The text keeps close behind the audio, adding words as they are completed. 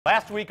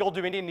Last week, Old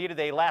Dominion needed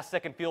a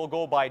last-second field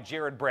goal by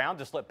Jared Brown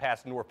to slip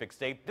past Norfolk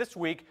State. This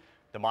week,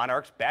 the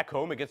Monarchs back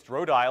home against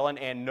Rhode Island,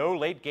 and no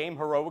late-game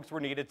heroics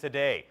were needed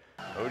today.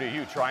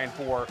 ODU trying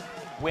for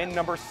win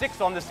number 6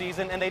 on the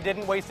season, and they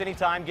didn't waste any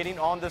time getting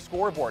on the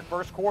scoreboard.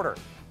 First quarter,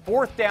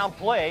 fourth down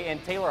play,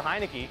 and Taylor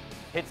Heinicke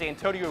hits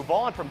Antonio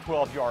Vaughan from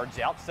 12 yards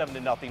out,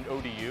 7-0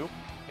 ODU.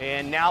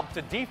 And now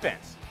to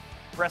defense.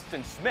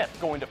 Preston Smith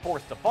going to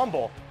force the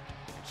fumble.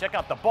 Check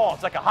out the ball.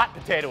 It's like a hot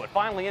potato. It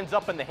finally ends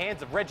up in the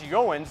hands of Reggie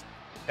Owens.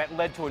 That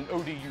led to an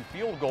ODU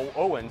field goal.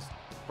 Owens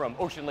from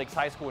Ocean Lakes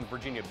High School in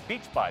Virginia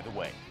Beach, by the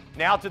way.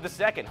 Now to the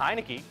second.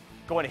 Heinicke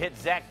going to hit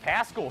Zach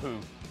Pascal, who,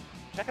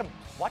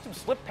 watch him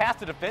slip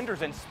past the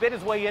defenders and spit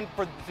his way in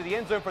to the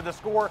end zone for the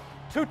score.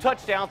 2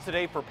 touchdowns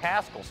today for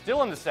Pascal.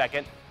 Still in the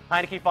second,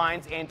 Heinicke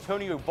finds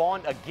Antonio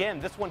Vaughan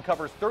again. This one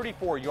covers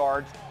 34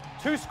 yards.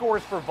 2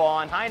 scores for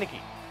Vaughan. Heinicke,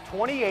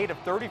 28 of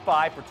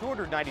 35 for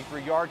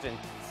 293 yards and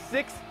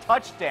 6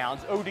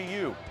 touchdowns.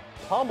 ODU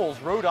pummels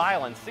Rhode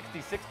Island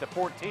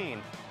 66-14.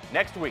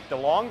 Next week, the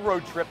long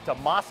road trip to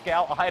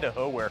Moscow,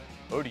 Idaho, where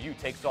ODU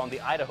takes on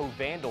the Idaho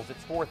Vandals,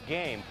 its 4th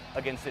game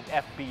against an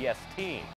FBS team.